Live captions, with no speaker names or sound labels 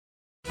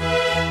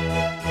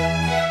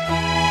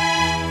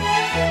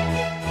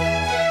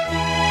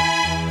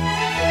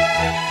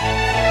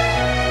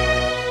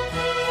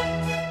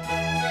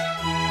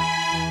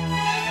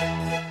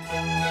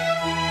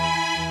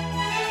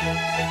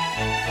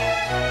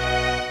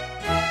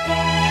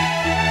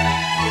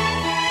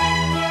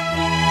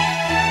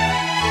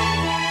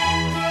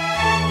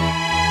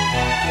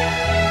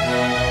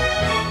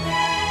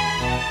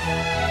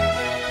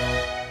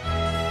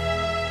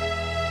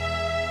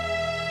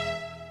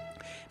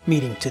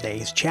meeting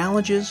today's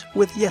challenges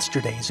with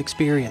yesterday's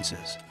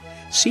experiences.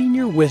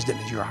 Senior Wisdom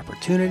is your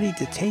opportunity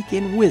to take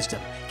in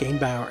wisdom gained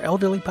by our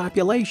elderly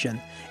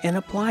population and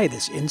apply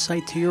this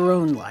insight to your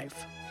own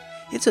life.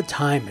 It's a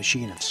time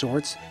machine of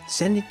sorts,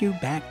 sending you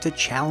back to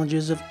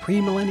challenges of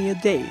premillennia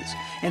days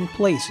and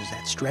places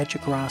that stretch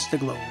across the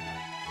globe.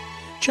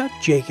 Chuck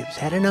Jacobs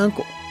had an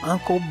uncle,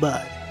 Uncle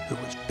Bud, who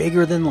was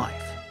bigger than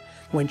life.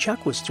 When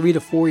Chuck was 3 to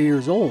 4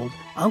 years old,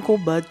 Uncle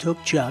Bud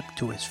took Chuck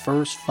to his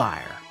first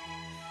fire.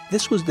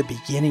 This was the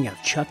beginning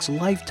of Chuck's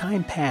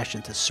lifetime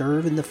passion to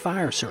serve in the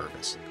fire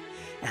service.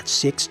 At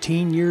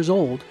 16 years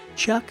old,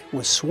 Chuck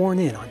was sworn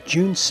in on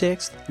June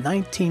 6,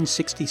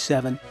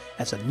 1967,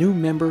 as a new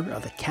member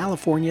of the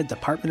California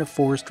Department of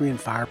Forestry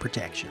and Fire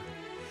Protection.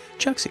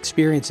 Chuck's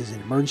experiences in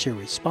emergency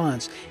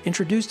response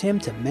introduced him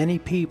to many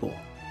people.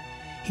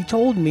 He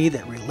told me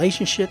that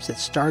relationships that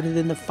started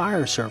in the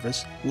fire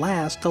service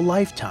last a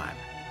lifetime.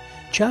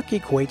 Chuck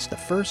equates the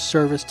first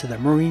service to the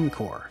Marine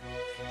Corps.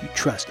 You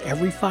trust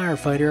every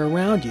firefighter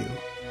around you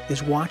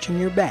is watching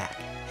your back,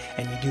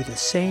 and you do the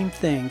same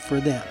thing for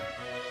them.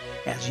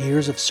 As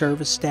years of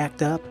service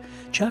stacked up,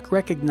 Chuck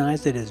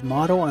recognized that his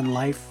motto on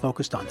life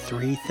focused on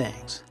 3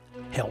 things: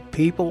 help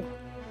people,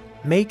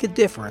 make a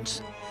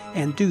difference,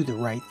 and do the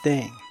right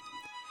thing.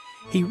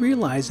 He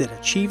realized that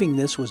achieving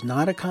this was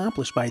not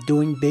accomplished by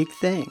doing big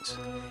things.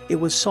 It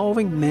was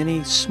solving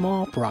many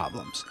small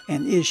problems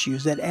and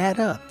issues that add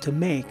up to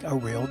make a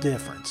real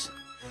difference.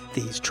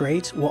 These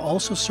traits will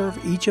also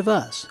serve each of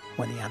us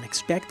when the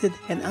unexpected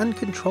and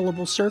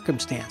uncontrollable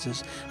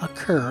circumstances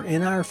occur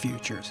in our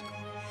futures.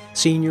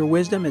 Senior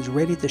Wisdom is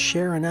ready to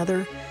share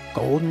another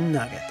golden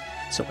nugget,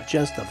 so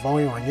adjust the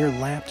volume on your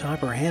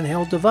laptop or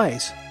handheld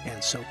device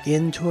and soak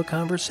into a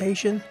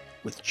conversation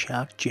with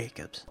Chuck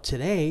Jacobs.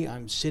 Today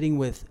I'm sitting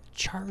with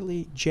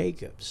Charlie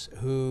Jacobs,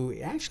 who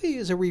actually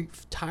is a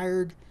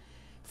retired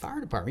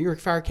fire department. You're a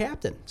fire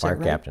captain. Fire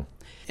captain.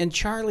 And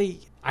Charlie,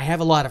 I have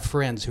a lot of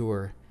friends who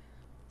are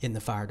in the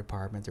fire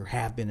department or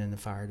have been in the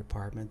fire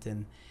department,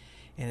 and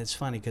it's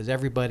funny because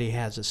everybody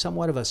has a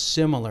somewhat of a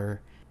similar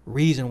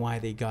reason why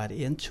they got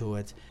into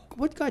it.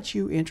 What got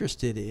you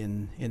interested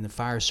in the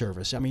fire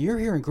service? I mean, you're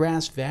here in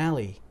Grass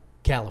Valley,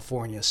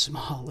 California, a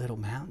small little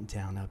mountain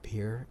town up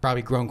here.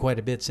 Probably grown quite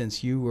a bit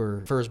since you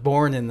were first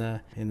born in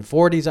the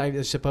 40s,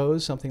 I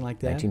suppose, something like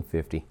that.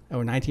 1950.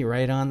 Oh,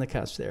 right on the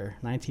cusp there,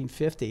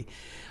 1950.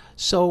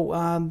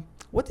 So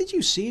what did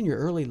you see in your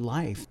early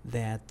life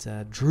that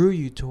drew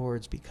you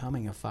towards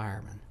becoming a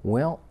fireman?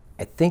 Well,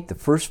 I think the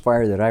first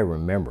fire that I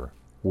remember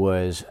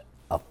was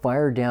a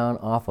fire down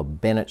off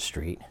of Bennett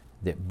Street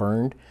that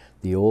burned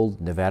the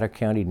old Nevada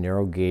County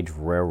narrow gauge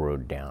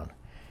railroad down.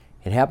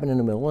 It happened in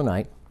the middle of the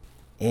night,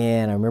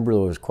 and I remember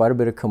there was quite a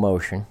bit of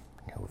commotion,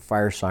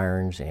 fire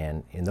sirens,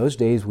 and in those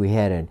days we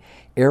had an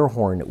air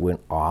horn that went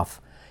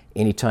off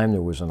anytime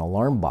there was an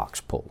alarm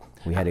box pulled.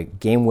 We had a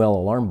Gamewell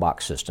alarm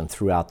box system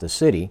throughout the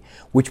city,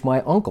 which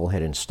my uncle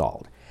had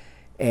installed,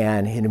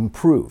 and it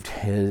improved.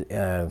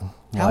 How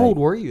old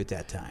were you at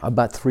that time?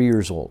 About 3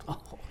 years old.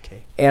 Oh,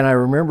 okay. And I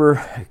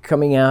remember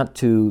coming out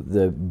to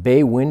the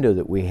bay window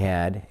that we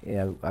had.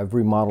 I've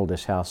remodeled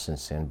this house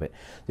since then, but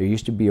there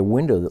used to be a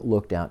window that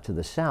looked out to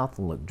the south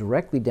and looked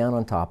directly down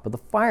on top of the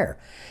fire.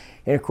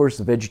 And of course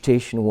the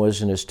vegetation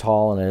wasn't as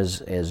tall and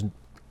as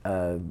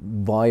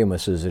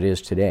voluminous as it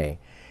is today.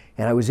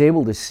 And I was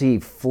able to see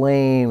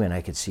flame, and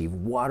I could see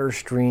water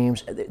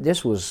streams.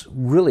 This was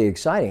really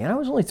exciting. And I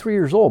was only 3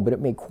 years old, but it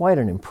made quite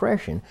an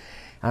impression.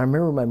 And I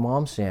remember my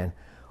mom saying,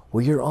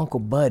 "Well, your Uncle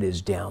Bud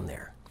is down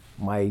there."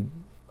 My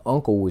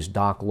uncle was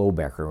Doc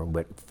Lobecker,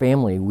 but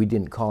family, we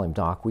didn't call him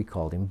Doc, we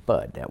called him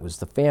Bud. That was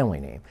the family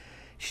name.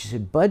 She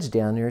said, "Bud's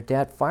down there at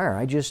that fire,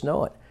 I just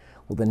know it."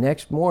 Well, the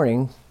next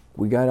morning,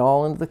 we got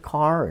all into the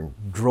car and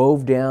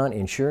drove down,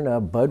 and sure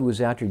enough, Bud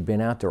was out there. He'd been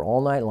out there all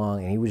night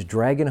long, and he was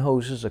dragging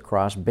hoses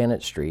across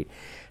Bennett Street.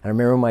 And I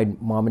remember my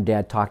mom and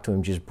dad talked to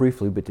him just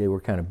briefly, but they were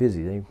kind of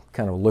busy. They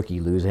kind of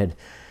looky-loos. Had,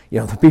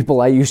 the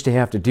people I used to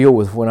have to deal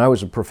with when I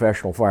was a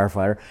professional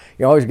firefighter,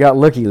 you always got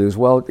looky-loos.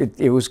 Well,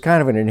 it was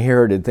kind of an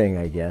inherited thing,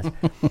 I guess.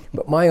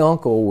 But my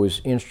uncle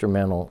was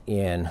instrumental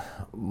in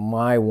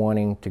my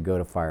wanting to go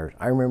to fires.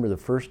 I remember the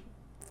first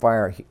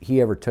fire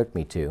he ever took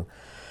me to.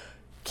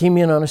 Came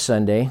in on a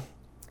Sunday.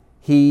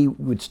 He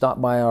would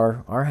stop by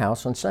our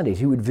house on Sundays.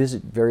 He would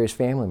visit various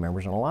family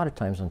members, and a lot of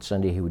times on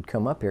Sunday he would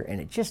come up here, and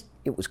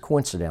it was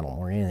coincidental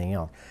more than anything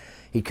else.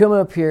 He'd come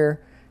up here,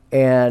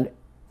 and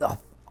the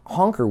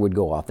honker would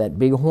go off, that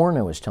big horn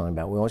I was telling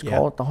about. We always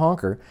call it the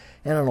honker,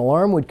 and an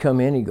alarm would come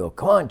in. He'd go,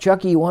 "Come on,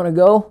 Chucky, you want to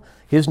go?"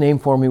 His name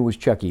for me was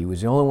Chucky. He was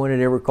the only one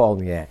that ever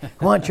called me that.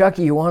 "Come on,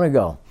 Chucky, you want to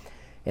go?"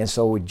 And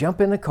so we'd jump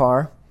in the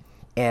car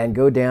and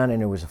go down, and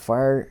there was a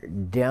fire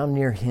down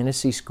near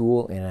Hennessy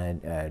School in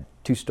a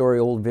 2-story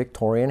old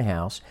Victorian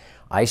house.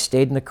 I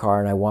stayed in the car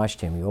and I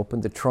watched him. He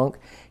opened the trunk.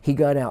 He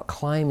got out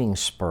climbing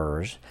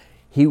spurs.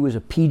 He was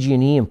a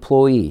PG&E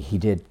employee. He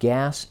did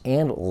gas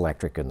and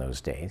electric in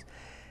those days.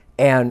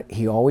 And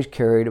he always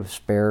carried a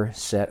spare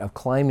set of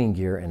climbing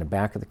gear in the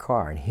back of the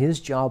car. And his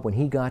job when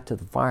he got to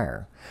the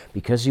fire,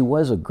 because he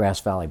was a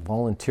Grass Valley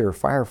volunteer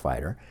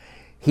firefighter,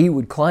 he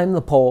would climb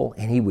the pole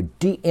and he would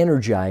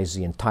de-energize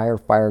the entire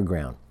fire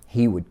ground.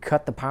 He would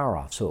cut the power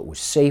off so it was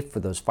safe for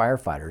those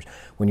firefighters.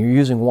 When you're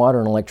using water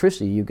and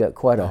electricity, you've got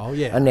quite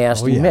a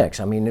nasty mix.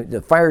 I mean,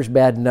 the fire's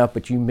bad enough,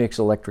 but you mix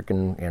electric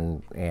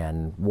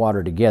and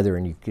water together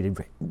and you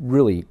could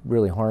really,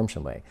 really harm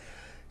somebody.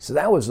 So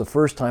that was the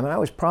first time. I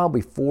was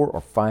probably 4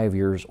 or 5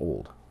 years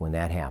old when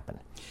that happened.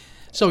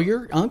 So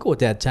your uncle at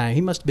that time,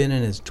 he must have been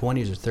in his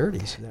 20s or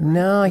 30s.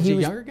 No, he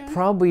was a younger guy?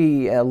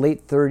 Probably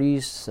late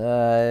 30s.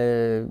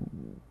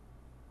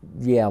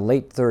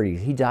 Late 30s.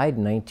 He died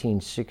in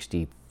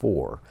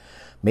 1964.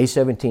 May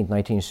 17th,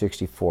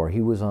 1964.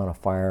 He was on a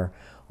fire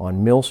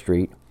on Mill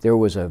Street. There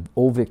was an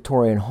old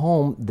Victorian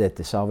home that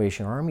the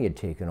Salvation Army had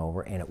taken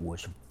over, and it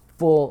was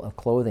full of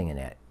clothing in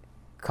it.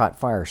 Caught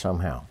fire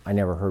somehow. I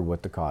never heard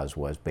what the cause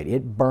was, but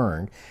it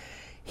burned.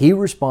 He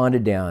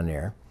responded down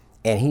there,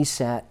 and he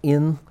sat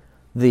in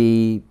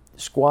the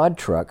squad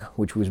truck,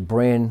 which was it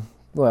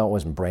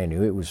wasn't brand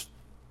new, it was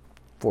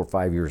 4 or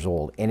 5 years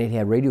old, and it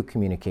had radio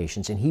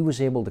communications, and he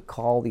was able to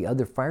call the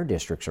other fire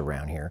districts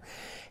around here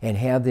and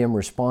have them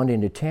respond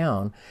into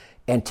town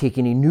and take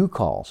any new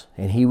calls,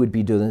 and he would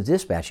be doing the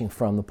dispatching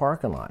from the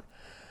parking lot.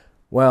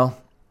 Well,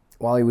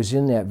 while he was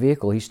in that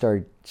vehicle, he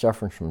started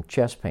suffering from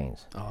chest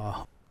pains.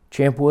 Oh.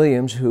 Champ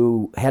Williams,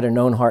 who had a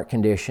known heart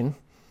condition,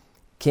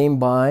 came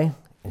by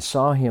and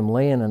saw him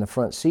laying in the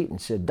front seat and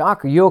said,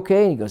 "Doc, are you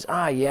okay?" And he goes,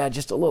 "Yeah,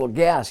 just a little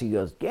gas." He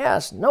goes,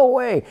 "Gas? No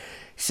way."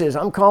 He says,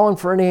 "I'm calling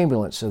for an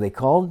ambulance." So they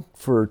called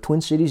for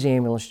Twin Cities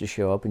ambulance to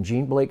show up, and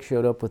Gene Blake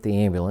showed up with the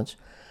ambulance.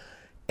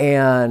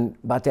 And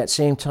about that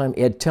same time,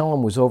 Ed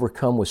Tellem was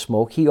overcome with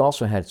smoke. He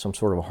also had some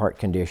sort of a heart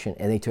condition,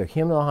 and they took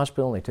him to the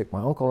hospital, and they took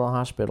my uncle to the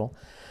hospital.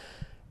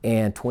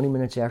 And 20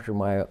 minutes after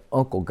my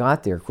uncle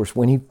got there, of course,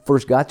 when he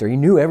first got there, he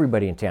knew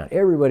everybody in town.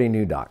 Everybody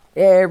knew Doc.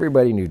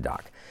 Everybody knew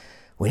Doc.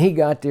 When he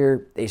got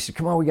there, they said,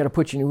 "Come on, we got to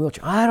put you in a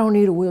wheelchair." "I don't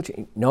need a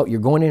wheelchair." "No, you're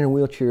going in a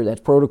wheelchair.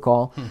 That's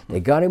protocol." They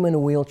got him in a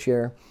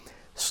wheelchair,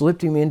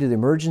 slipped him into the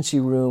emergency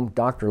room.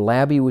 Dr.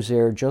 Labby was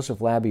there.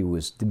 Joseph Labby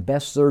was the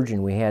best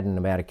surgeon we had in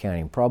Nevada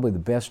County, and probably the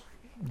best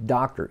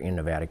doctor in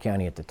Nevada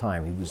County at the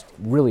time. He was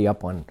really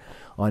up on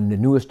the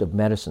newest of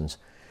medicines.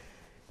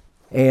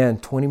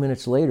 And 20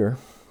 minutes later,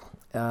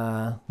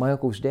 my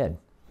uncle was dead.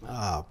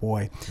 Oh,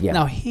 boy. Yeah.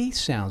 Now, he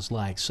sounds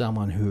like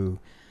someone who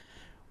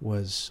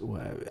was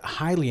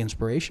highly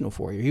inspirational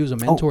for you. He was a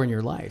mentor in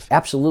your life.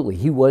 Absolutely.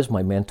 He was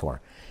my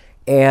mentor.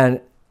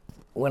 And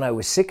when I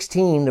was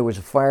 16, there was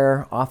a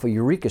fire off of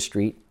Eureka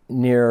Street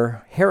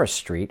near Harris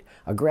Street,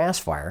 a grass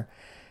fire,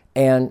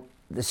 and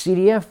the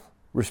CDF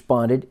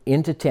responded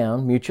into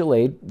town, mutual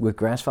aid with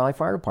Grass Valley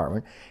Fire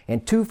Department,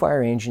 and 2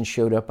 fire engines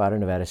showed up out of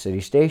Nevada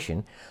City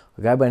Station.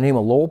 A guy by the name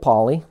of Lowell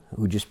Pauley,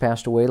 who just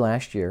passed away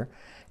last year,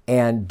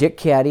 and Dick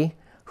Caddy,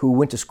 who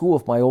went to school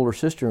with my older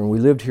sister, and we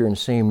lived here in the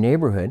same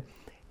neighborhood.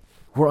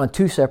 We're on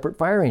 2 separate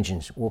fire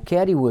engines. Well,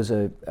 Caddy was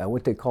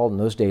what they called in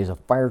those days a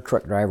fire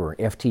truck driver,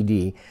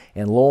 FTD,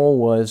 and Lowell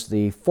was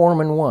the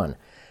Foreman 1.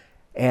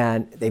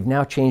 And they've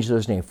now changed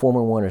those names.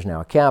 Foreman 1 is now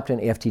a captain,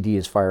 FTD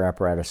is fire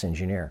apparatus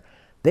engineer.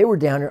 They were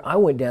down there. I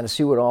went down to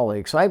see what all the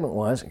excitement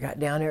was. I got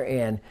down there,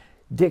 and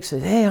Dick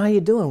said, "Hey, how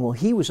you doing?" Well,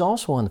 he was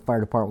also on the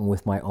fire department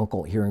with my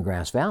uncle here in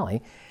Grass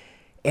Valley,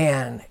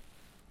 and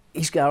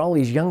he's got all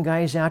these young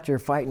guys out there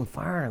fighting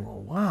fire. And I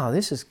go, "Wow,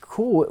 this is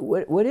cool.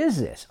 What is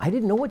this?" I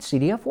didn't know what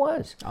CDF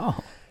was. Oh.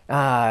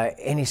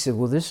 And he said,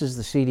 "Well, this is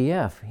the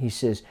CDF." He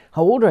says,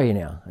 "How old are you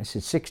now?" I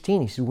said,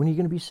 16. He said, "When are you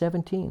going to be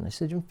 17? I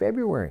said, "In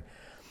February."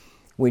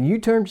 "When you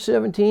turn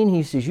 17,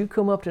 he says, you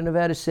come up to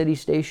Nevada City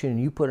Station and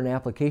you put an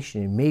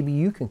application in. Maybe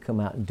you can come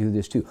out and do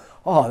this too."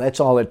 Oh, that's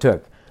all it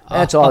took.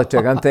 That's all it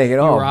took. I'm thinking,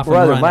 oh,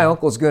 brother, my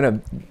uncle's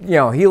going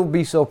to, he'll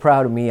be so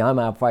proud of me. I'm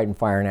out fighting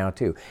fire now,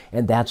 too.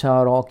 And that's how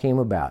it all came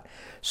about.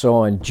 So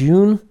on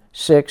June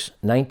 6,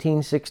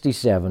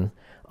 1967,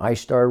 I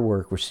started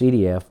work with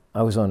CDF.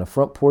 I was on the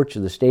front porch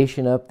of the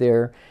station up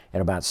there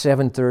at about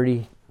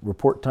 7:30.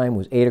 Report time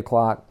was 8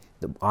 o'clock.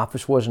 The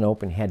office wasn't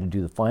open. Had to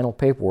do the final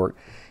paperwork.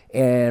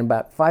 And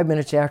about 5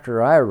 minutes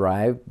after I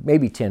arrived,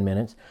 maybe 10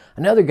 minutes,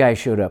 another guy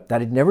showed up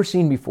that I'd never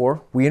seen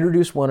before. We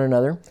introduced one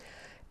another.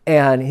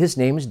 And his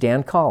name is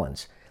Dan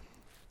Collins.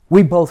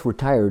 We both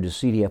retired as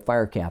CDF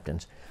fire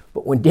captains.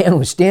 But when Dan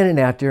was standing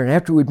out there, and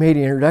after we'd made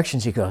the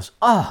introductions, he goes,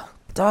 "Oh,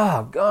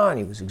 doggone."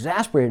 He was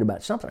exasperated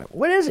about something.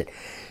 "What is it?"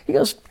 He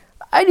goes,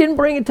 "I didn't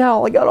bring a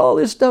towel. I got all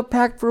this stuff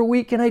packed for a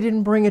week, and I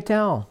didn't bring a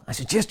towel." I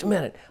said, "Just a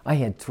minute." I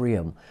had 3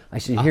 of them. I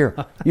said, "Here,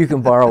 you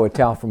can borrow a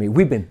towel from me."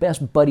 We've been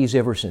best buddies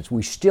ever since.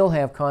 We still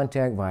have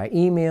contact via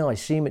email. I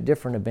see him at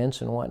different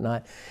events and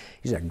whatnot.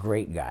 He's a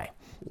great guy.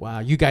 Wow,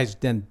 you guys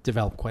then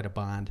developed quite a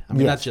bond. I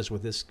mean, not just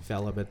with this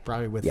fella, but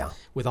probably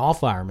with all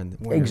firemen.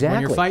 Exactly.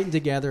 When you're fighting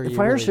together. The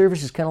fire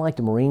service is kind of like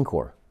the Marine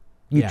Corps.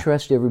 You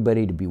trust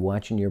everybody to be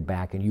watching your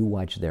back, and you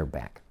watch their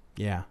back.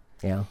 Yeah.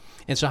 Yeah.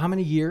 And so how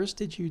many years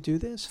did you do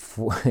this?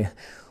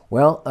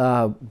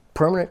 Well,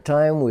 permanent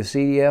time with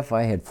CDF,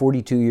 I had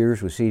 42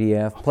 years with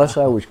CDF, plus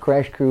I was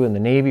crash crew in the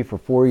Navy for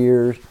 4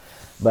 years.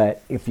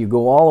 But if you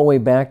go all the way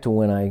back to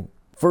when I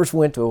first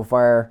went to a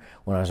fire,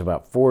 when I was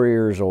about 4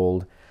 years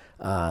old,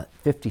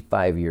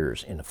 55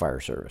 years in the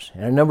fire service.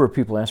 And a number of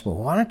people ask me,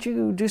 why don't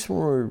you do some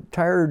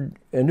retired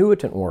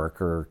annuitant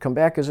work or come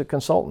back as a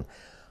consultant?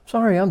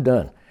 Sorry, I'm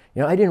done.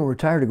 I didn't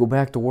retire to go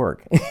back to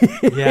work.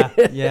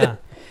 Yeah.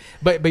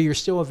 But you're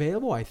still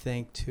available, I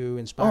think, to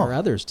inspire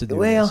others to do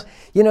this.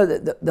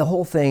 Well, the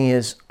whole thing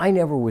is, I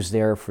never was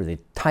there for the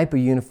type of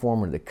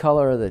uniform or the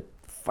color of the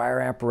fire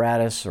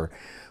apparatus or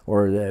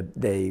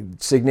the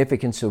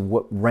significance of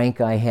what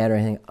rank I had or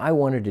anything. I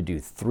wanted to do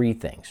 3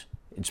 things.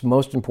 It's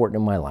most important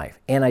in my life,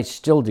 and I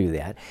still do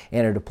that,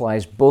 and it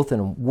applies both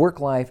in work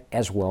life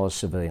as well as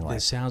civilian life.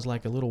 This sounds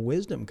like a little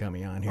wisdom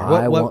coming on here.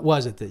 What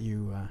was it that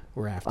you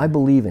were after? I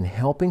believe in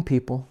helping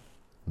people,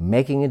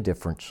 making a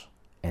difference,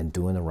 and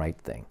doing the right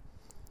thing.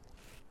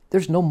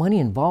 There's no money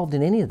involved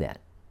in any of that.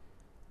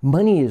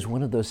 Money is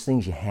one of those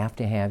things you have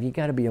to have. You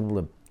got to be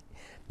able to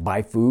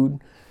buy food,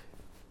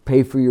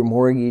 pay for your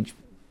mortgage,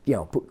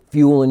 put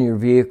fuel in your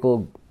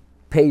vehicle,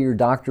 pay your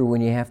doctor when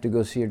you have to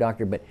go see your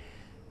doctor. But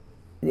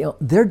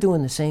they're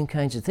doing the same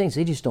kinds of things.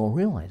 They just don't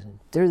realize it.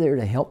 They're there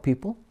to help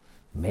people,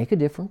 make a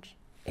difference,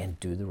 and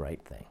do the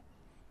right thing.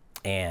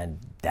 And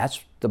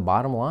that's the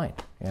bottom line.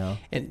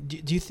 And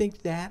do you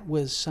think that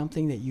was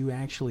something that you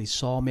actually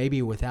saw,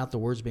 maybe without the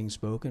words being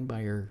spoken,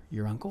 by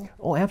your uncle?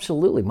 Oh,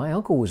 absolutely. My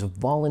uncle was a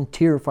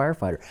volunteer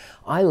firefighter.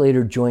 I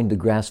later joined the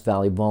Grass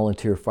Valley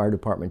Volunteer Fire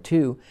Department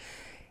too.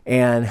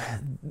 And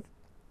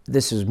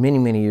this is many,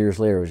 many years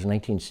later. It was in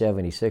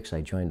 1976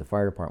 I joined the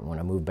fire department when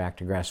I moved back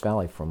to Grass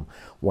Valley from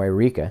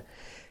Wairika.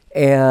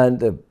 And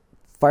the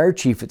fire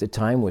chief at the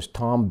time was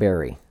Tom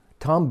Berry.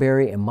 Tom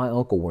Berry and my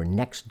uncle were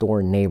next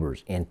door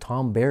neighbors, and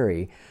Tom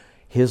Berry,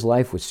 his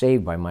life was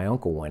saved by my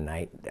uncle one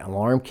night. An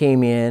alarm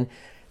came in.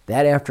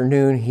 That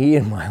afternoon, he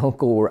and my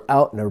uncle were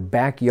out in their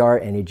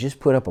backyard, and he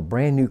just put up a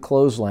brand new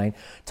clothesline.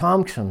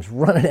 Tom comes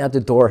running out the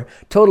door,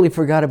 totally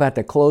forgot about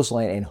the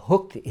clothesline, and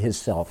hooked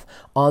himself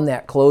on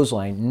that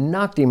clothesline,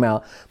 knocked him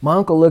out. My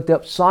uncle looked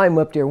up, saw him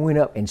up there, went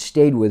up, and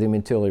stayed with him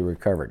until he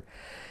recovered.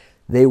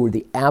 They were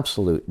the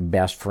absolute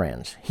best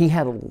friends. He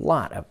had a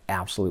lot of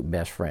absolute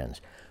best friends.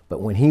 But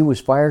when he was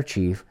fire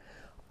chief,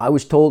 I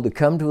was told to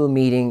come to a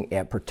meeting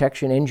at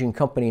Protection Engine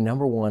Company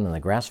number 1 in the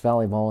Grass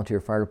Valley Volunteer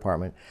Fire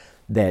Department,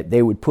 that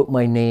they would put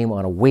my name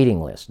on a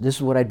waiting list. This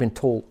is what I'd been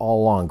told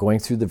all along, going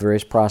through the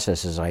various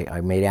processes.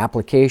 I made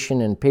application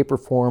in paper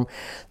form,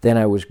 then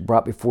I was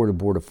brought before the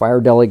Board of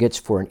Fire Delegates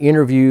for an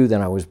interview,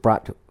 then I was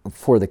brought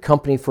for the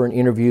company for an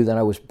interview, then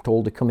I was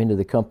told to come into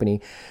the company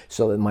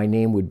so that my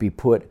name would be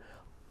put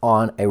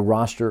on a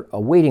roster, a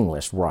waiting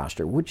list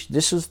roster, which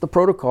this is the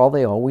protocol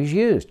they always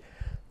used.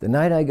 The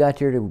night I got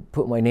there to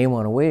put my name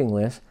on a waiting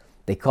list,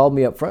 they called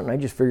me up front, and I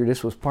just figured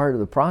this was part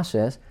of the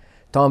process.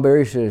 Tom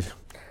Berry says,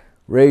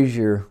 raise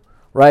your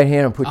right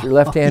hand and put your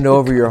left hand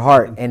over your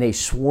heart. And they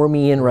swore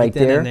me in right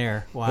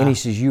there. Wow. And he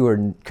says,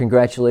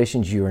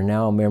 congratulations, you are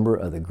now a member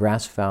of the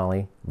Grass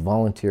Valley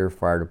Volunteer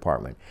Fire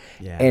Department.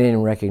 Yeah. And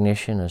in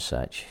recognition as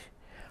such,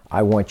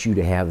 I want you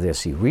to have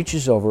this. He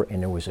reaches over,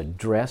 and there was a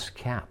dress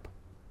cap.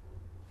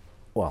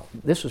 Well,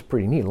 this was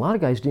pretty neat. A lot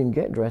of guys didn't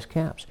get dress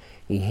caps.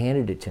 He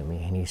handed it to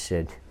me, and he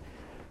said,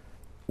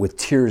 with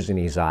tears in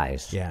his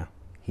eyes,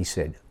 he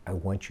said, I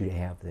want you to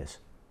have this.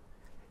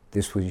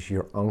 This was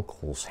your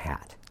uncle's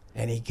hat.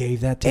 And he gave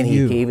that to you? And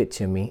you? He gave it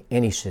to me,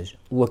 and he says,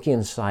 look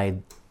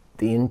inside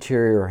the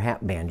interior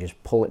hat band,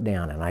 just pull it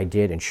down. And I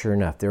did, and sure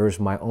enough, there was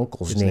my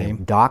uncle's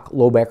name, Doc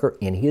Lobecker,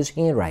 in his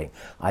handwriting.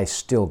 I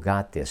still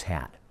got this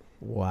hat.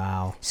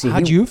 Wow. See,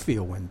 how'd you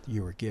feel when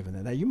you were given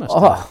it? You must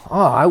have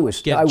I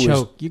was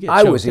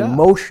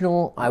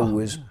emotional. I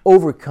was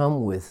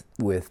overcome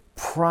with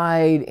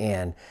pride,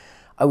 and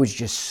I was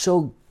just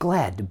so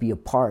glad to be a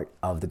part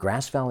of the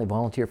Grass Valley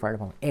Volunteer Fire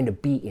Department and to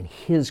be in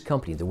his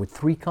company. There were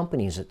 3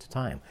 companies at the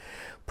time: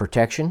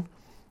 Protection,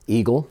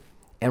 Eagle,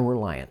 and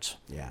Reliance.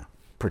 Yeah.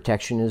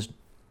 Protection is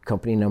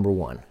company number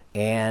 1,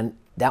 and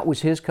that was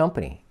his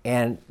company.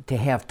 And to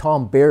have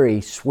Tom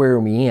Berry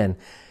swear me in,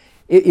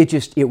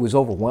 it was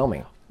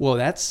overwhelming. Well,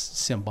 that's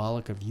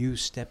symbolic of you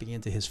stepping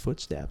into his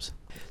footsteps.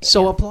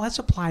 So let's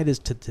apply this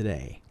to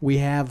today. We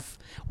have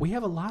a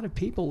lot of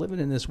people living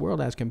in this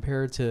world as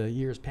compared to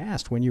years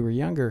past when you were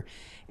younger,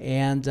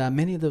 and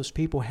many of those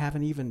people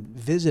haven't even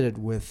visited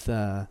with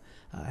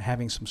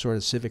having some sort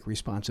of civic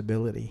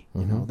responsibility.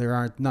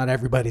 Mm-hmm. Not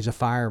everybody's a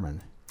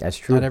fireman. That's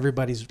true. Not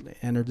everybody's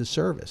entered the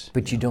service.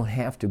 But you don't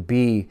have to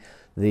be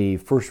the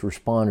first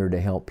responder to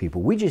help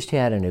people. We just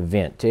had an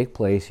event take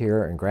place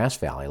here in Grass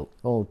Valley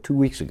 2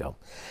 weeks ago,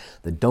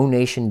 the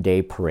Donation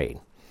Day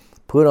Parade,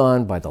 put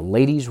on by the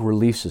Ladies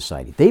Relief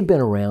Society. They've been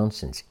around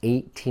since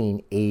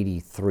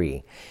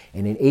 1883.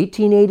 And in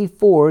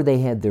 1884, they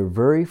had their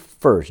very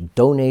first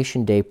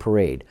Donation Day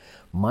Parade.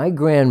 My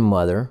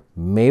grandmother,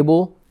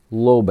 Mabel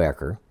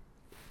Lobecker,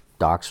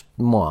 Doc's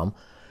mom,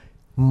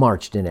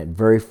 marched in that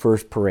very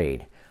first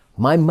parade.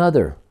 My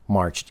mother,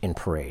 marched in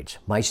parades.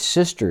 My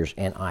sisters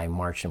and I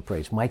marched in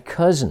parades. My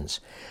cousins.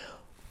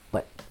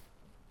 But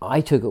I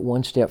took it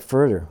one step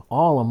further.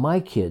 All of my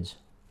kids,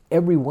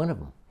 every one of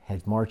them,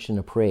 had marched in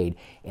a parade.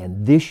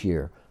 And this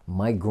year,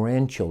 my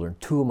grandchildren,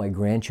 2 of my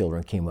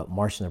grandchildren came up,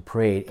 marched in a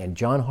parade, and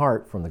John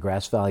Hart from the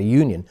Grass Valley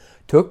Union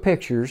took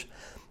pictures,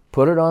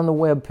 put it on the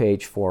web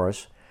page for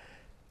us,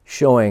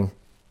 showing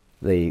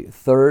the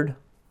 3rd,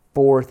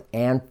 4th,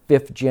 and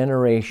 5th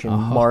generation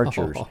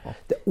marchers.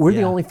 We're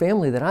the only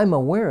family that I'm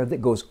aware of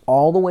that goes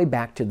all the way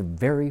back to the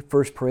very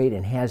first parade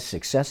and has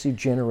successive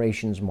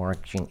generations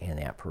marching in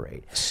that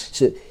parade.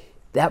 So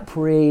that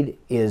parade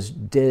is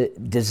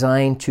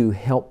designed to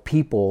help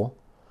people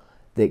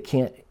that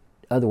can't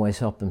otherwise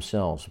help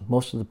themselves.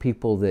 Most of the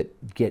people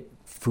that get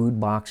food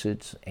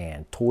boxes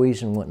and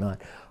toys and whatnot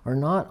are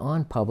not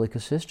on public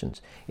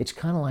assistance. It's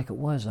kind of like it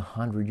was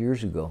 100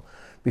 years ago.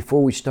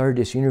 Before we started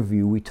this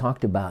interview, we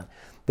talked about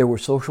there were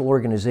social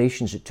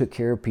organizations that took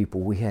care of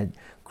people. We had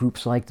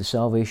groups like the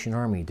Salvation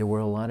Army. There were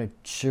a lot of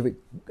civic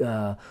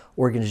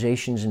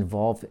organizations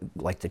involved,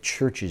 like the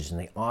churches and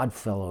the Odd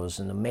Fellows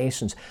and the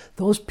Masons.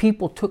 Those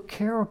people took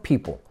care of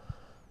people.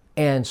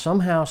 And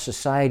somehow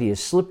society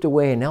has slipped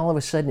away, and all of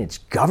a sudden it's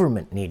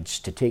government needs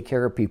to take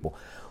care of people.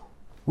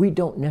 We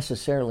don't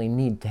necessarily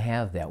need to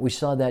have that. We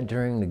saw that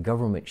during the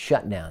government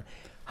shutdown.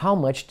 How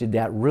much did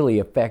that really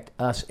affect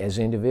us as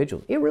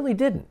individuals? It really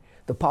didn't.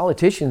 The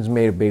politicians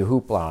made a big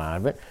hoopla out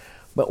of it,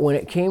 but when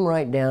it came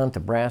right down to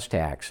brass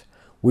tacks,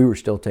 we were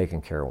still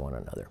taking care of one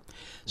another.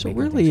 So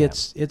really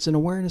it's an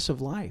awareness of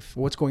life,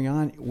 what's going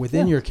on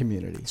within your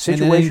community, situational and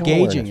then engaging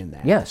awareness. in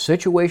that. Yeah,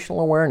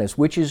 situational awareness,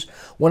 which is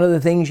one of the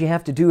things you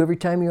have to do every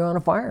time you're on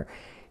a fire.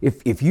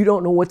 If you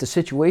don't know what the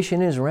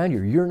situation is around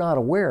you, you're not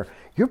aware,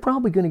 you're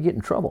probably going to get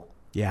in trouble.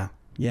 Yeah.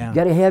 You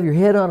got to have your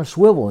head on a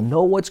swivel and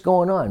know what's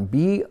going on.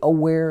 Be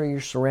aware of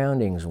your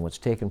surroundings and what's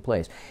taking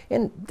place.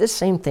 And this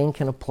same thing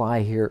can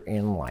apply here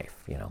in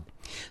life, you know.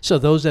 So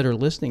those that are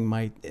listening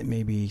might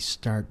maybe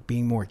start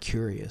being more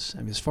curious.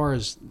 I mean, as far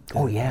as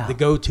the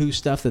go-to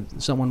stuff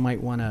that someone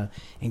might want to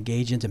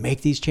engage in to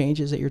make these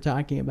changes that you're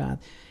talking about,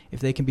 if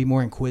they can be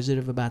more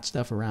inquisitive about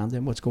stuff around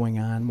them, what's going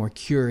on, more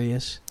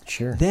curious,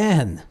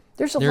 then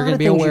they're going to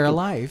be aware of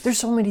life. There's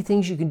so many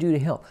things you can do to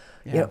help.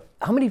 Yeah. You know,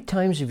 how many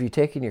times have you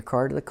taken your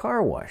car to the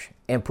car wash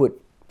and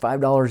put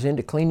 $5 in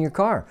to clean your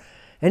car,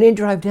 and then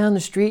drive down the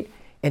street,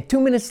 and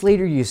 2 minutes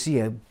later you see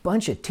a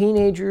bunch of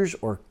teenagers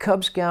or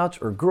Cub Scouts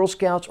or Girl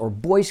Scouts or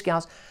Boy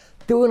Scouts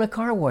doing a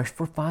car wash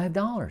for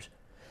 $5?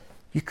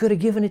 You could have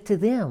given it to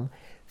them.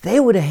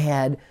 They would have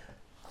had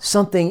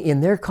something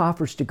in their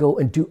coffers to go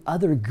and do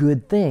other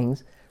good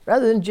things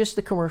rather than just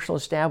the commercial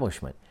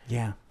establishment.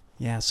 Yeah.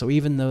 Yeah, so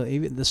even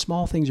the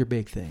small things are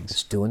big things.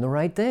 It's doing the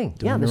right thing.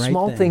 Doing the right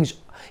small thing. things.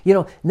 You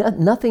know,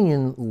 nothing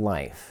in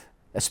life,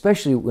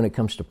 especially when it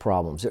comes to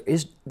problems, there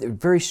are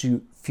very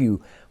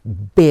few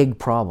big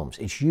problems.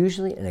 It's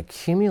usually an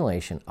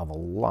accumulation of a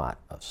lot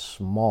of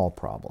small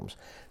problems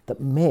that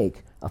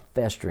make a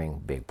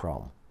festering big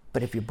problem.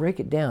 But if you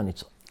break it down,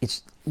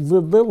 it's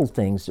little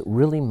things that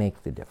really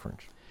make the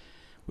difference.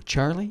 Well,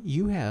 Charlie,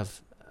 you have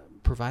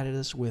provided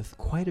us with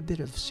quite a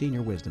bit of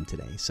senior wisdom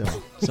today, so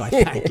I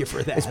thank you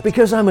for that. It's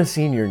because I'm a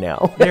senior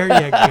now. There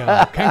you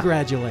go.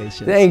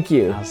 Congratulations. Thank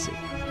you. I'll see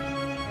you.